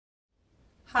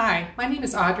Hi, my name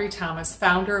is Audrey Thomas,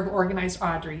 founder of Organized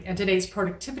Audrey, and today's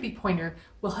productivity pointer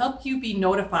will help you be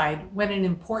notified when an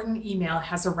important email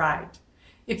has arrived.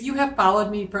 If you have followed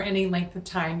me for any length of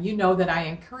time, you know that I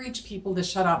encourage people to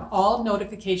shut off all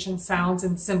notification sounds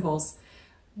and symbols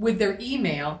with their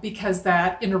email because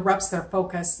that interrupts their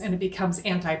focus and it becomes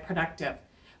anti-productive.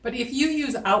 But if you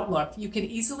use Outlook, you can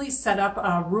easily set up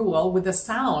a rule with a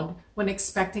sound when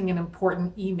expecting an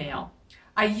important email.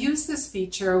 I use this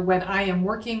feature when I am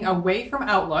working away from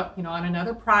Outlook, on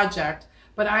another project,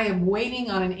 but I am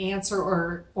waiting on an answer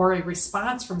or a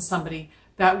response from somebody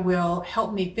that will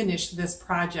help me finish this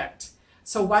project.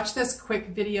 So watch this quick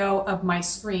video of my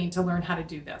screen to learn how to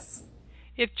do this.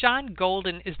 If John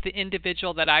Golden is the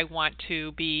individual that I want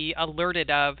to be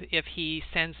alerted of if he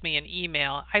sends me an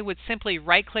email, I would simply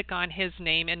right-click on his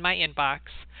name in my inbox,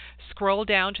 scroll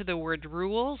down to the word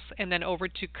Rules, and then over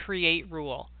to Create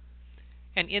Rule.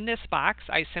 And in this box,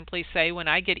 I simply say, when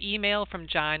I get email from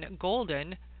John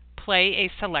Golden, play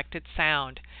a selected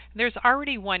sound. And there's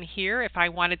already one here. If I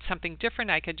wanted something different,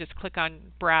 I could just click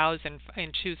on Browse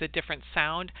and choose a different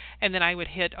sound, and then I would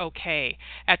hit OK.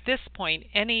 At this point,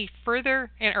 any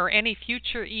further or any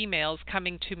future emails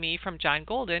coming to me from John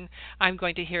Golden, I'm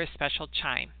going to hear a special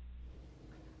chime.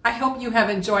 I hope you have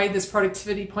enjoyed this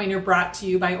productivity pointer brought to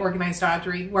you by Organized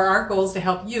Audrey, where our goal is to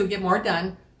help you get more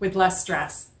done with less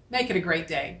stress. Make it a great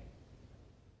day.